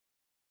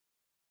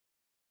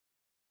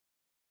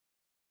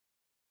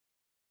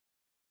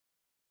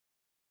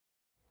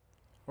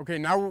Okay,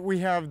 now we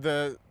have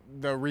the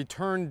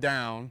return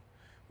down.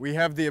 We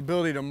have the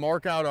ability to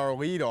mark out our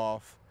lead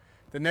off.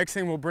 The next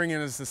thing we'll bring in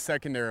is the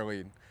secondary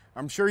lead.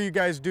 I'm sure you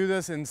guys do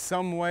this in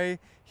some way.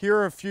 Here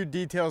are a few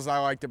details I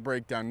like to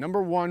break down.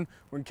 Number one,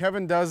 when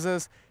Kevin does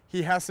this,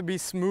 he has to be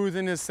smooth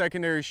in his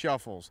secondary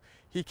shuffles.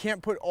 He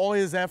can't put all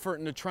his effort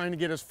into trying to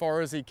get as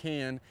far as he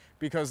can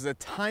because the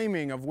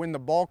timing of when the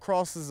ball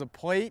crosses the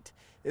plate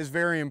is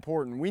very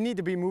important. We need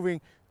to be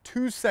moving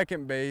to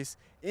second base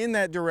in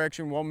that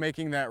direction while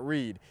making that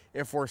read.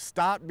 If we're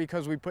stopped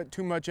because we put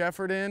too much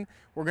effort in,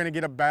 we're going to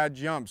get a bad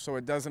jump, so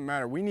it doesn't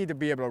matter. We need to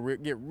be able to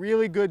get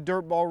really good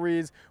dirt ball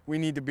reads. We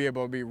need to be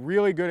able to be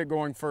really good at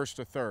going first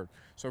to third.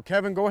 So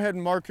Kevin, go ahead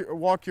and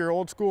walk your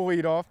old school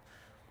leadoff.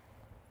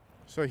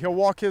 So he'll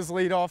walk his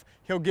leadoff.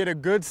 He'll get a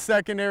good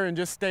secondary and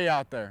just stay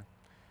out there.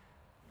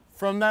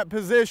 From that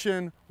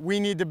position, we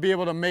need to be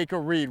able to make a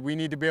read. We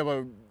need to be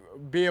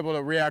able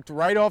to react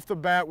right off the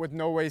bat with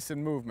no wasted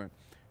movement.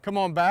 Come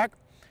on back.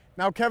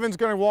 Now Kevin's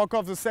going to walk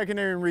off the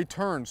secondary and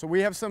return. So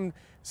we have some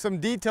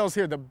details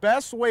here. The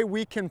best way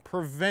we can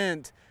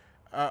prevent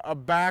a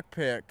back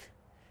pick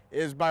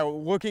is by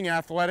looking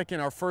athletic in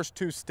our first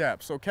two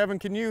steps. So Kevin,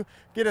 can you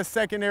get a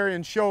secondary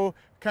and show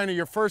kind of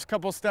your first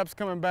couple steps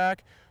coming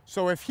back?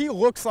 So if he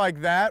looks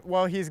like that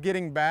while he's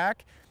getting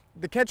back,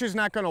 the catcher's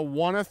not going to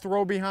want to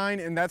throw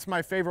behind, and that's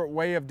my favorite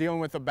way of dealing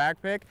with a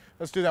back pick.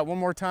 Let's do that one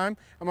more time.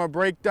 I'm going to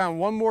break down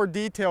one more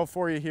detail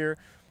for you here.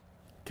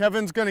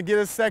 Kevin's going to get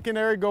his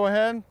secondary, go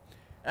ahead.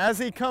 As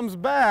he comes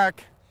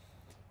back,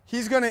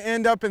 he's going to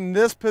end up in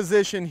this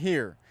position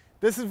here.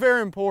 This is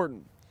very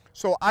important.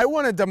 So I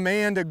want to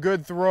demand a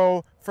good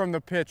throw from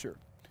the pitcher.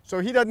 So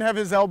he doesn't have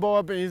his elbow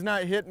up and he's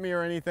not hitting me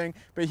or anything,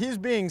 but he's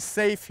being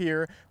safe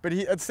here, but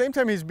at the same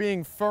time he's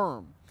being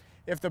firm.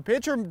 If the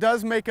pitcher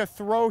does make a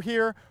throw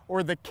here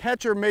or the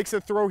catcher makes a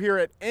throw here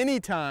at any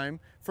time,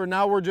 for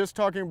now we're just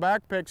talking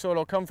back pick, so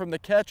it'll come from the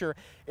catcher,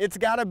 it's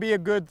got to be a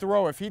good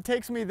throw. If he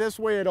takes me this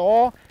way at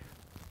all,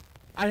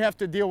 I have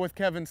to deal with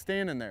Kevin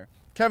standing there.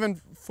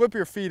 Kevin, flip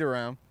your feet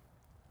around.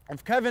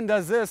 If Kevin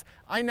does this,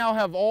 I now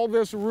have all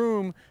this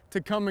room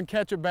to come and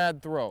catch a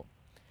bad throw.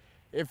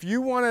 If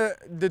you want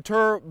to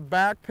deter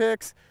back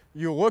picks,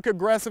 you look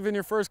aggressive in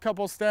your first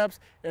couple steps,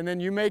 and then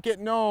you make it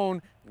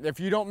known, if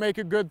you don't make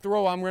a good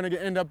throw, I'm going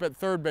to end up at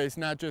third base,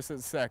 not just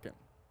at second.